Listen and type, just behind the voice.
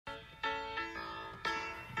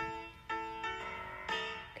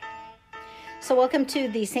So welcome to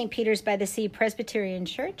the St. Peter's by the Sea Presbyterian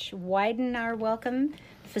Church Widen Our Welcome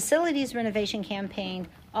Facilities Renovation Campaign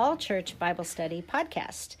All Church Bible Study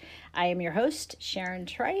podcast. I am your host, Sharon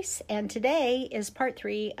Trice, and today is part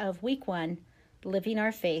 3 of week 1, Living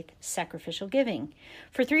Our Faith, Sacrificial Giving.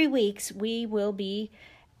 For 3 weeks, we will be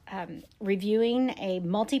reviewing a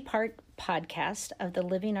multi-part podcast of the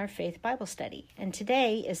Living Our Faith Bible Study. And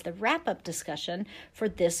today is the wrap-up discussion for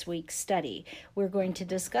this week's study. We're going to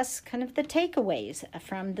discuss kind of the takeaways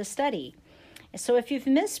from the study. So if you've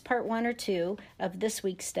missed part 1 or 2 of this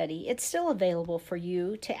week's study, it's still available for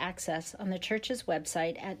you to access on the church's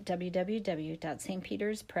website at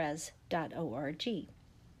www.stpeterspres.org.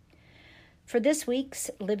 For this week's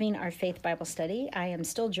Living Our Faith Bible Study, I am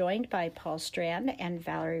still joined by Paul Strand and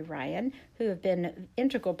Valerie Ryan, who have been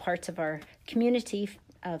integral parts of our community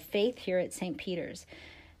of faith here at St. Peter's.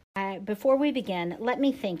 Before we begin, let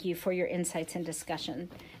me thank you for your insights and discussion.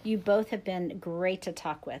 You both have been great to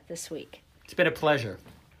talk with this week. It's been a pleasure.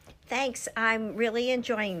 Thanks. I'm really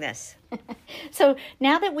enjoying this. So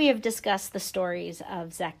now that we have discussed the stories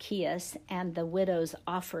of Zacchaeus and the widow's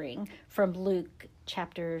offering from Luke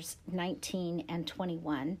chapters 19 and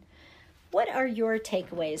 21, what are your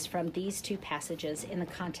takeaways from these two passages in the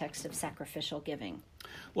context of sacrificial giving?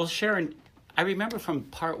 Well, Sharon, I remember from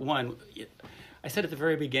part 1, I said at the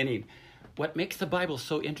very beginning, what makes the Bible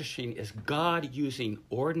so interesting is God using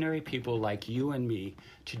ordinary people like you and me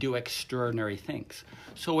to do extraordinary things.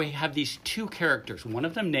 So we have these two characters, one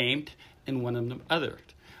of them named and one of them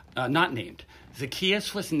not named.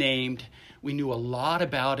 Zacchaeus was named. We knew a lot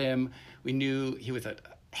about him. We knew he was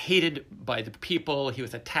hated by the people. He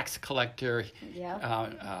was a tax collector.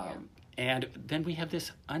 And then we have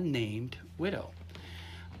this unnamed widow.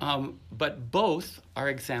 But both are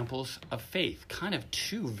examples of faith, kind of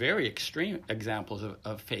two very extreme examples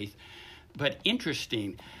of faith. But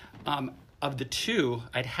interesting, of the two,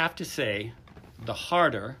 I'd have to say the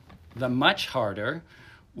much harder,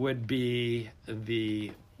 would be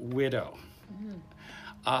the widow.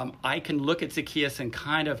 Mm-hmm. I can look at Zacchaeus and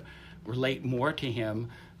kind of relate more to him,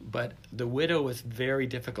 but the widow is very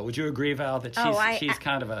difficult. Would you agree, Val, that she's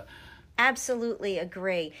kind of a... Absolutely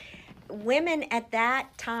agree. Women at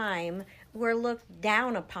that time were looked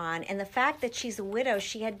down upon, and the fact that she's a widow,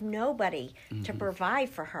 she had nobody to provide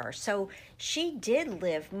for her. So she did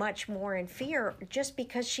live much more in fear just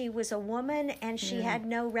because she was a woman and she had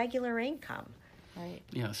no regular income. Right.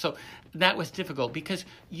 Yeah, so that was difficult because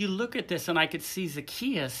you look at this and I could see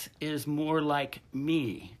Zacchaeus is more like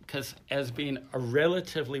me because as being a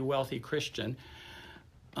relatively wealthy Christian,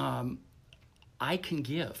 I can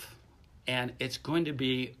give. And it's going to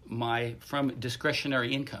be from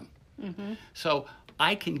discretionary income. Mm-hmm. So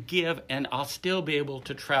I can give and I'll still be able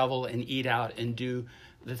to travel and eat out and do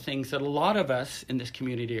the things that a lot of us in this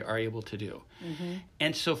community are able to do. Mm-hmm.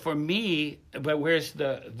 And so for me, but where's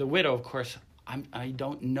the widow, of course, I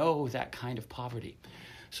don't know that kind of poverty.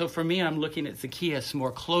 So for me, I'm looking at Zacchaeus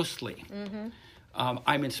more closely. Mm-hmm.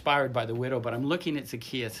 I'm inspired by the widow, but I'm looking at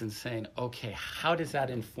Zacchaeus and saying, okay, how does that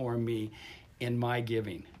inform me in my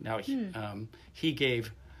giving? Now, he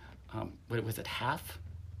gave, what was it, half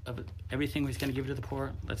of everything he's going to give to the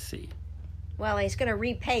poor? Let's see. Well, he's going to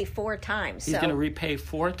repay 4 times. He's going to repay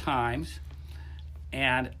 4 times,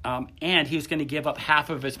 and he was going to give up half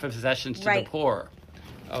of his possessions to the poor.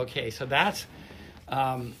 Okay, so that's,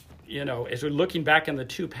 as we're looking back in the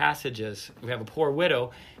two passages, we have a poor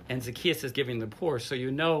widow, and Zacchaeus is giving the poor. So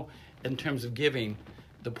in terms of giving,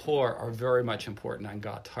 the poor are very much important on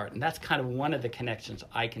God's heart. And that's kind of one of the connections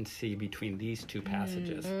I can see between these two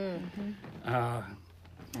passages. Mm-hmm.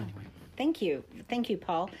 Anyway. Thank you,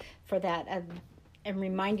 Paul, for that. And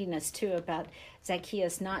reminding us, too, about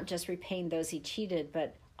Zacchaeus not just repaying those he cheated,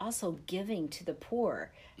 but also giving to the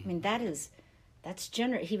poor. I mean, that's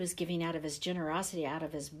generous. He was giving out of his generosity, out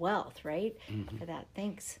of his wealth, right? Mm-hmm. For that.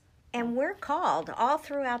 Thanks. And we're called all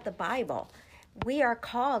throughout the Bible. We are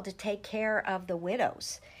called to take care of the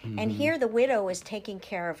widows. Mm-hmm. And here the widow is taking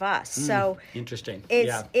care of us. So interesting.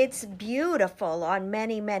 It's beautiful on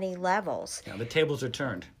many, many levels. Yeah, the tables are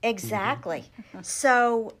turned. Exactly. Mm-hmm.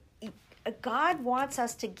 So God wants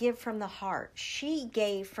us to give from the heart. She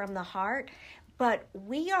gave from the heart, but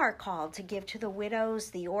we are called to give to the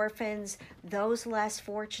widows, the orphans, those less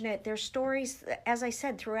fortunate. There's stories, as I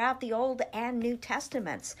said, throughout the Old and New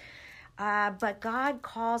Testaments. But God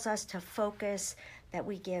calls us to focus that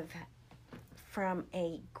we give from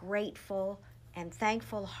a grateful and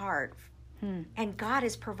thankful heart. And God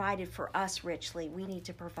has provided for us richly. We need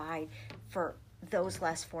to provide for those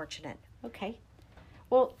less fortunate. Okay.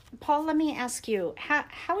 Well, Paul, let me ask you,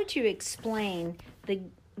 how would you explain the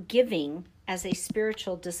giving as a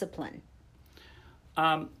spiritual discipline?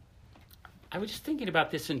 I was just thinking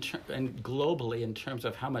about this and globally in terms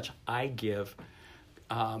of how much I give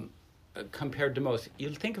compared to most. You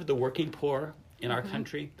think of the working poor in our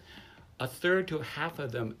country, a third to half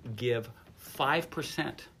of them give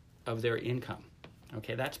 5% of their income.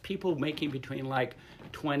 Okay, that's people making between like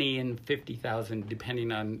 20 and 50,000,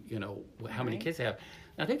 depending on how many kids they have.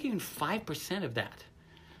 Now they're giving 5% of that.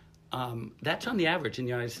 That's on the average in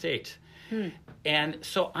the United States. And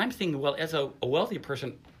so I'm thinking, well, as a wealthy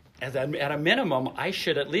person, at a minimum, I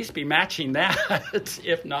should at least be matching that,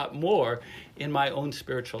 if not more, in my own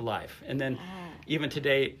spiritual life. And then even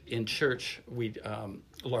today in church,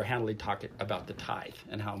 Laura Handley talked about the tithe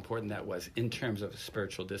and how important that was in terms of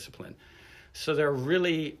spiritual discipline. So there are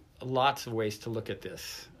really lots of ways to look at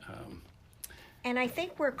this. And I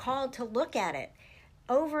think we're called to look at it.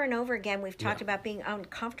 Over and over again, we've talked about being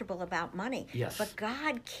uncomfortable about money. Yes. But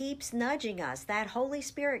God keeps nudging us. That Holy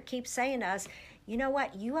Spirit keeps saying to us, you know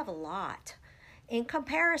what? You have a lot. In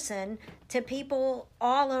comparison to people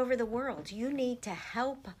all over the world, you need to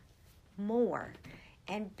help more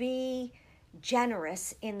and be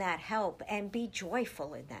generous in that help and be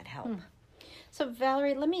joyful in that help. So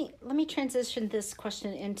Valerie, let me transition this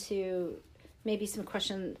question into maybe some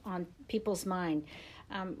question on people's mind.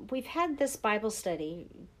 We've had this Bible study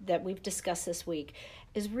that we've discussed this week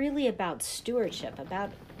is really about stewardship,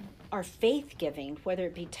 about our faith giving, whether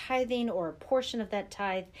it be tithing or a portion of that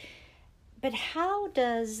tithe. But how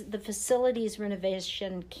does the facilities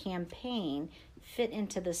renovation campaign fit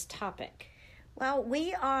into this topic? Well,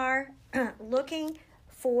 we are looking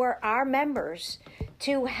for our members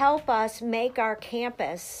to help us make our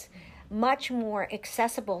campus much more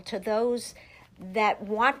accessible to those that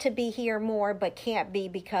want to be here more but can't be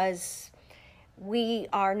because we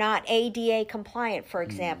are not ADA compliant, for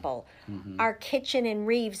example. Our kitchen in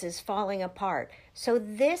Reeves is falling apart. So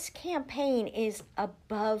this campaign is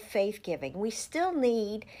above faith giving. We still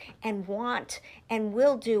need and want and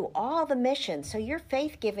will do all the missions. So your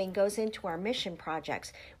faith giving goes into our mission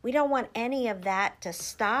projects. We don't want any of that to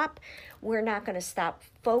stop. We're not going to stop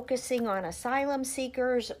focusing on asylum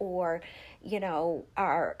seekers or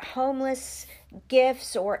our homeless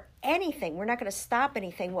gifts or anything. We're not going to stop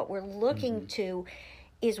anything. What we're looking to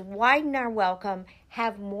is widen our welcome,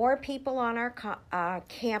 have more people on our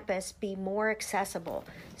campus be more accessible.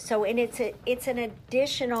 So, and it's an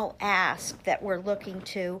additional ask that we're looking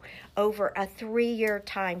to over a 3-year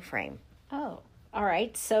time frame. Oh, all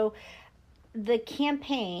right. So the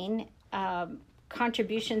campaign,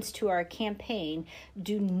 contributions to our campaign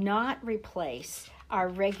do not replace our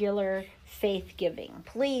regular faith giving.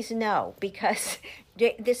 Please no, because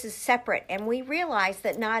this is separate, and we realize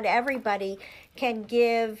that not everybody can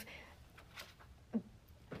give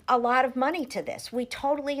a lot of money to this. We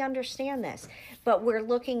totally understand this, but we're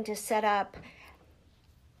looking to set up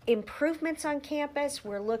improvements on campus.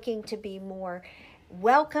 We're looking to be more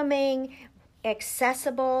welcoming,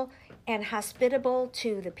 accessible, and hospitable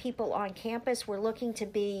to the people on campus. We're looking to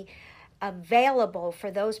be available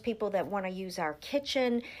for those people that want to use our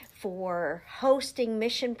kitchen for hosting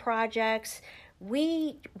mission projects.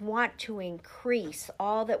 We want to increase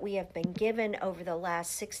all that we have been given over the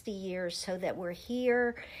last 60 years so that we're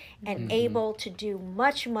here and able to do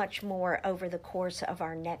much, much more over the course of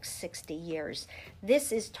our next 60 years.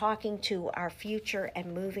 This is talking to our future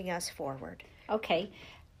and moving us forward. Okay.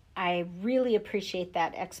 I really appreciate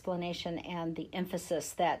that explanation and the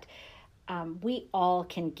emphasis that we all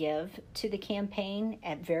can give to the campaign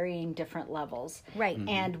at varying different levels. Right.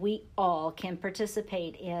 And we all can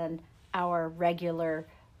participate in our regular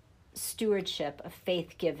stewardship of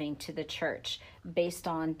faith giving to the church based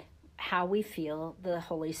on how we feel the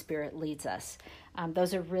Holy Spirit leads us.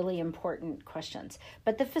 Those are really important questions.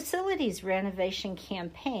 But the facilities renovation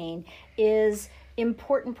campaign is an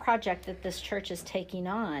important project that this church is taking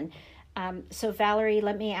on. So Valerie,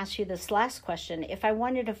 let me ask you this last question. If I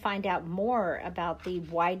wanted to find out more about the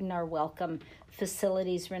Widen Our Welcome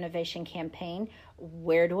facilities renovation campaign,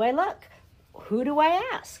 where do I look? Who do I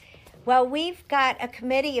ask? Well, we've got a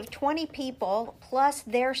committee of 20 people plus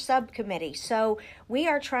their subcommittee. So we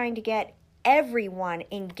are trying to get everyone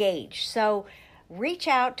engaged. So reach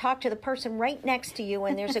out, talk to the person right next to you,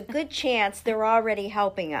 and there's a good chance they're already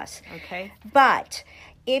helping us. Okay. But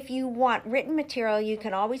if you want written material, you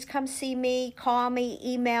can always come see me, call me,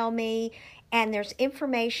 email me, and there's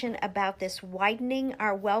information about this Widening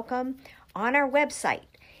Our Welcome on our website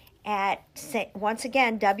at, once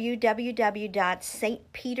again,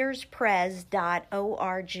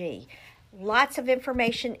 www.stpeterspres.org. Lots of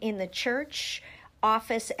information in the church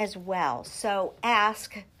office as well. So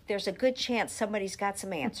ask. There's a good chance somebody's got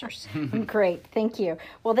some answers. Great. Thank you.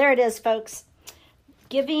 Well, there it is, folks.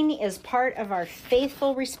 Giving is part of our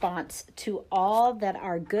faithful response to all that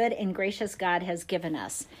our good and gracious God has given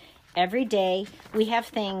us. Every day, we have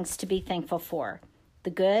things to be thankful for. The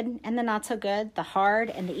good and the not so good, the hard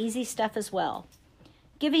and the easy stuff as well.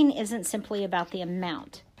 Giving isn't simply about the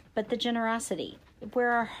amount, but the generosity,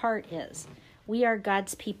 where our heart is. We are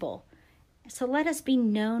God's people. So let us be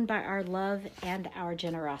known by our love and our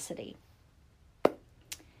generosity.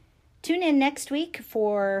 Tune in next week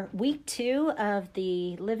for week 2 of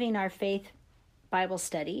the Living Our Faith Bible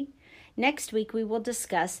study. Next week, we will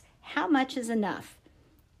discuss how much is enough.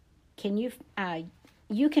 You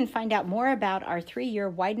can find out more about our 3-year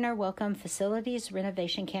Widen Our Welcome Facilities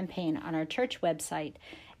Renovation Campaign on our church website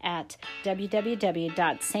at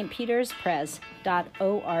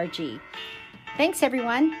www.stpeterspres.org. Thanks,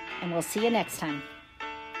 everyone, and we'll see you next time.